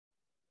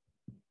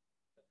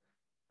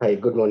Hi,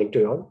 good morning to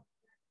you all.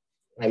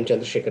 I'm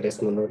Chandrashekhar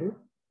Munnolli,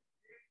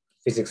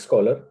 physics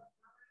scholar.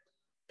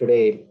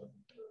 Today,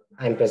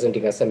 I'm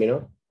presenting a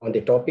seminar on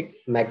the topic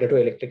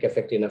magnetoelectric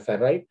effect in a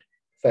ferrite,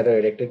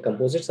 ferroelectric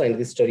composites, and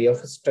the study of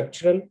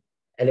structural,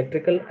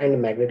 electrical,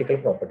 and magnetical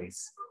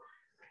properties.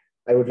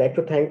 I would like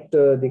to thank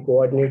the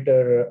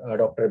coordinator,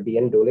 Dr.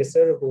 B.N. Dole,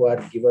 sir, who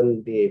are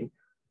given the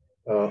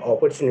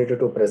opportunity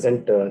to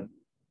present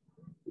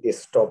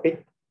this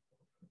topic.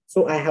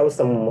 So I have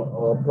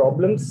some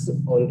problems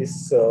on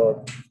this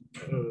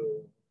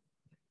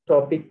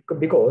topic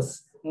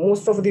because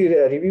most of the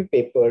review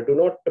paper do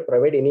not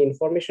provide any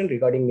information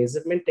regarding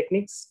measurement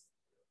techniques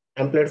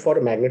employed for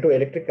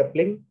magnetoelectric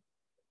coupling.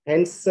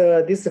 Hence,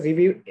 this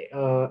review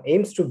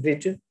aims to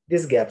bridge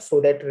this gap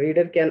so that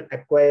reader can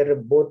acquire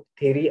both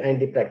theory and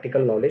the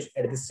practical knowledge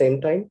at the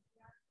same time.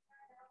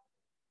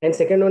 And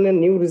second, on a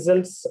new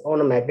results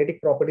on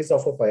magnetic properties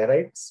of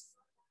ferrites.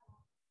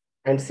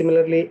 And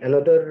similarly,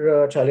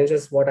 another challenge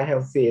is what I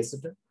have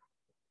faced.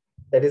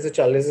 That is the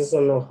challenges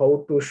on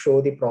how to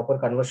show the proper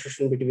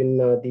conversation between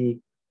the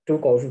two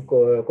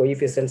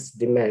coefficients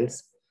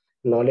demands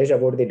knowledge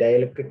about the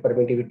dielectric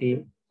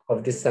permittivity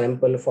of the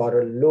sample for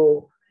a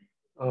low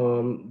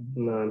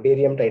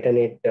barium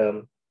titanate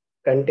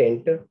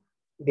content,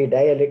 the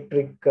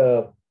dielectric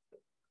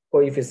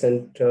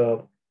coefficient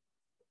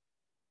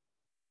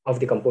of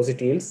the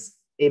composite yields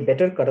a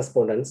better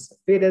correspondence,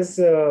 whereas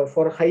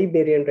for high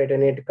barium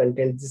titanate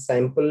content, the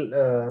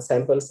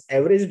samples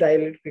average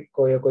dielectric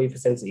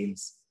coefficients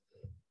yields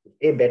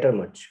a better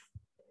match.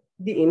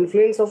 The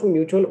influence of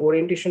mutual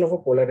orientation of a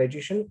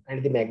polarization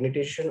and the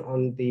magnetization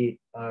on the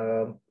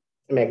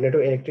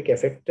magnetoelectric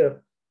effect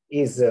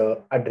is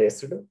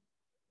addressed.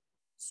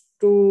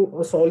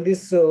 To solve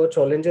these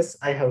challenges,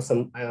 I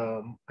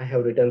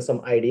have written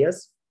some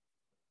ideas.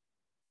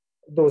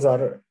 Those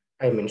are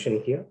I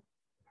mentioned here.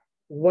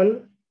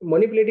 One,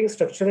 manipulating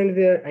structure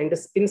and the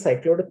spin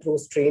cyclode through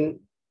strain,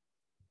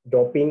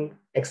 doping,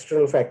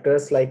 external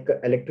factors like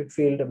electric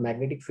field,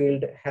 magnetic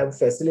field have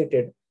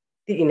facilitated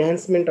the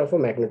enhancement of a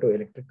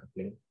magnetoelectric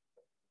coupling.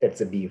 That's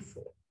a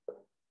BF4.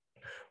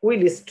 We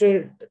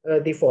listed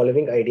the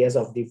following ideas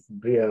of the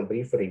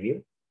brief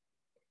review.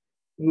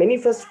 Many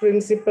first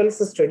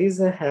principles studies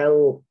have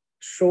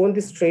shown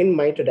the strain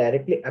might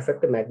directly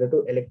affect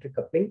magnetoelectric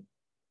coupling,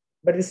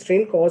 but the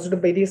strain caused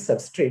by the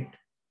substrate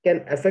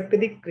can affect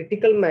the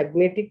critical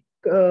magnetic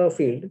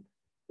field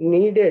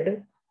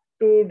needed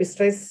to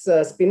distress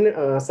spin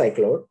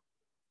cyclode,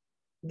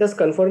 thus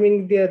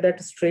confirming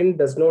that strain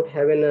does not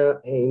have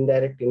an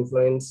indirect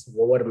influence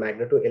over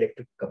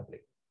magnetoelectric coupling.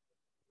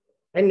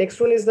 And next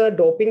one is the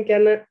doping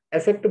can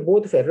affect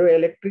both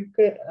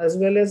ferroelectric as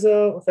well as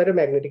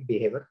ferromagnetic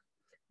behavior,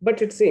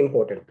 but it's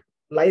important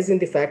lies in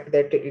the fact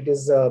that it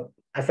is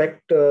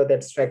affect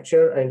that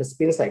structure and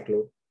spin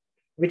cyclode,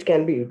 which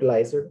can be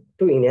utilized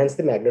to enhance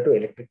the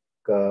magnetoelectric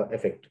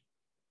effect.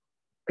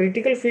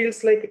 Critical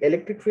fields like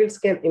electric fields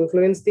can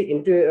influence the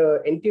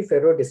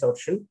anti-ferro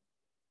distortion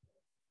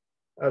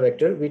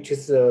vector, which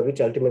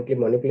ultimately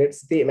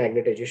manipulates the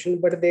magnetization,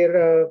 but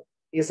there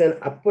is an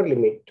upper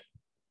limit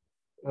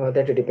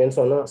that depends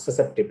on a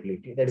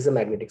susceptibility, that is a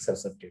magnetic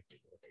susceptibility.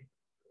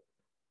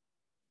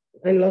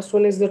 And last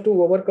one is that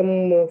to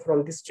overcome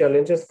from these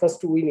challenges,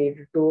 first we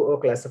need to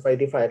classify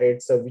the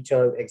ferrites which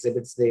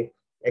exhibits the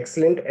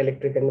excellent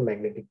electric and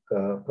magnetic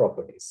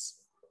properties.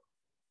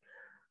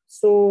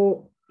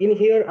 So in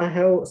here, I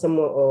have some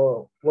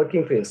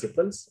working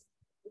principles,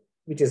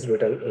 which is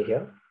written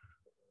here.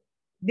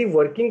 The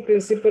working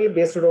principle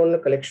based on the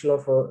collection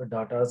of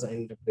data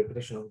and the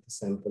preparation of the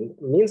sample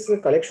means the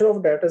collection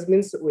of data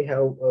means we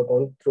have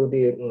gone through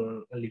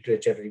the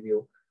literature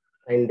review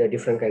and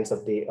different kinds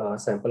of the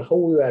sample, how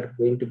we are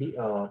going to be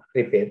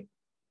prepared.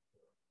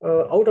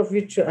 Out of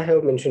which I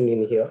have mentioned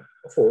in here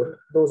 4.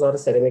 Those are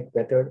ceramic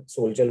method,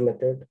 sol gel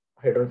method,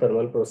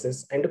 hydrothermal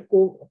process, and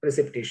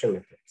co-precipitation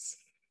methods.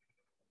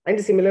 And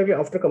similarly,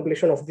 after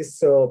completion of this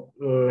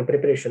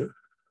preparation,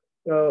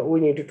 we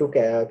need to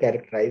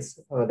characterize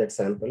that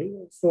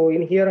sample. So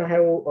in here, I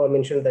have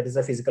mentioned that is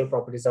the physical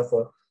properties of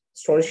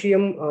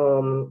strontium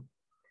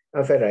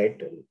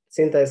ferrite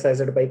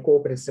synthesized by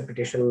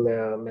co-precipitation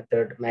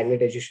method.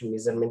 Magnetization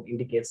measurement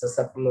indicates a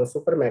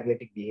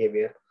supermagnetic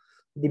behavior.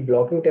 The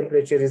blocking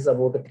temperature is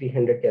about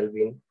 300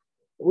 Kelvin.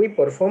 We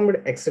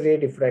performed X-ray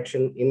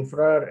diffraction,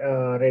 infrared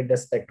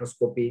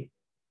spectroscopy,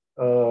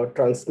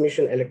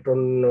 transmission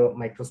electron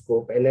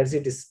microscope, energy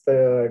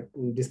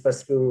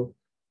dispersive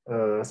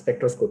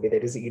spectroscopy,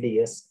 that is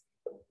EDS.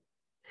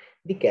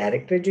 The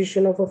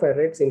characterization of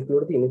ferrites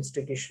include the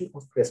investigation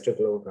of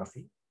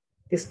crystallography,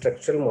 the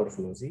structural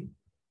morphology,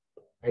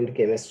 and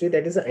chemistry,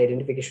 that is the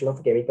identification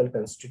of chemical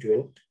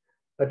constituent,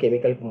 a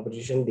chemical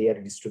composition,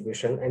 their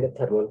distribution, and the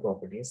thermal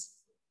properties,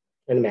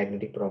 and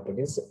magnetic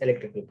properties,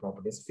 electrical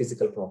properties,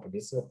 physical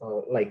properties,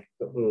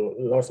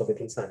 lots of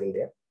things are in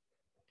there.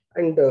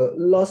 And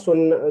last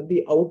one,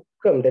 the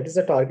outcome, that is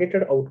a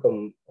targeted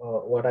outcome,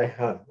 what I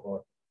have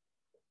got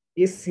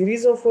is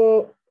series of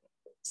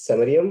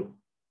samarium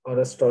or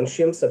a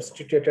strontium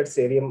substituted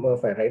cerium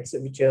ferrites,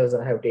 which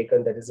have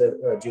taken that is a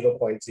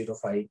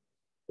 0.05,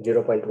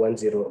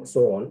 0.10,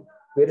 so on,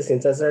 were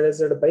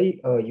synthesized by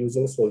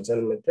using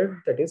Solzhenitsyn method,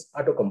 that is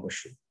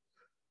autocombustion.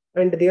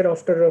 And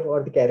thereafter,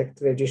 for the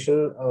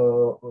characterization,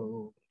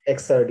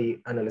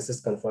 XRD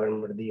analysis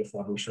confirmed the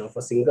formation of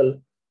a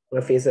single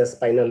phase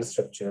spinal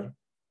structure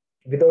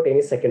without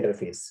any secondary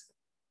phase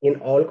in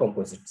all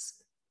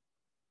composites.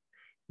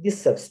 The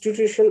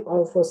substitution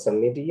of a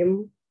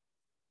samarium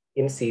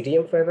in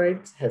cerium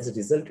ferrites has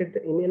resulted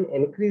in an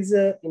increase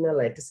in a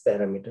lattice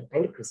parameter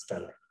and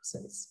crystal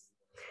size.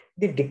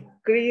 The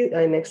decrease,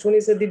 next one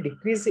is the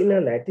decrease in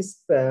a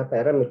lattice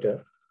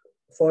parameter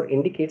for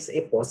indicates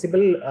a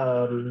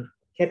possible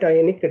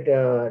cationic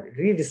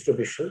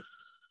redistribution.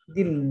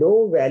 The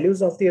low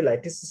values of the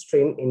lattice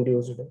strain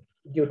induced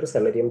due to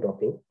samarium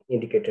doping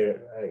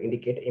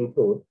indicate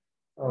improved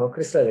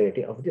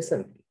crystallinity of the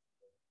sample.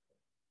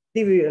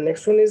 The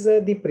next one is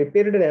the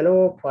prepared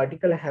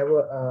nanoparticle have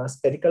a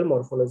spherical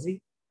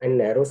morphology and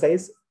narrow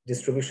size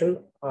distribution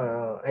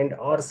and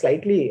are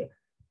slightly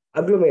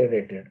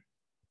agglomerated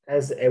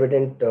as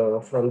evident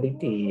from the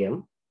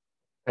TEM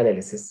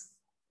analysis.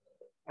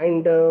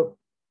 And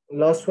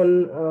last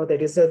one,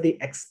 that is the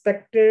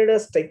expected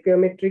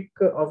stoichiometric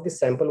of the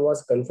sample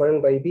was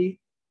confirmed by the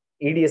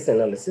EDS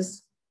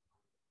analysis.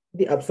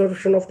 The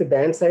absorption of the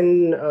bands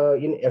and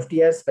in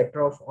FTIR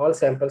spectra of all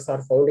samples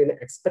are found in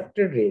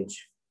expected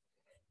range.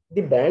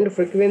 The band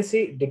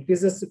frequency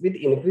decreases with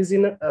increase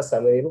in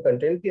samarium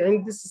content,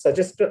 and this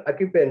suggests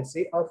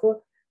occupancy of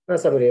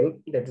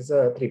samarium, that is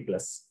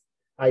 3+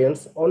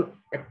 ions on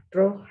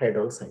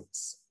ectohedral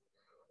sites.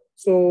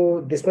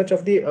 So this much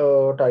of the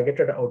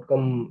targeted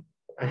outcome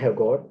I have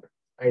got,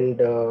 and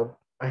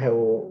I have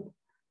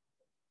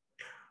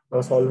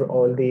solved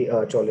all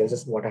the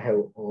challenges what I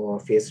have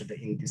faced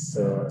in this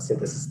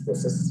synthesis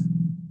process.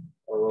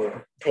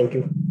 Thank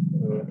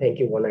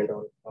you one and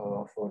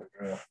all for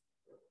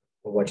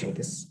watching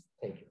this.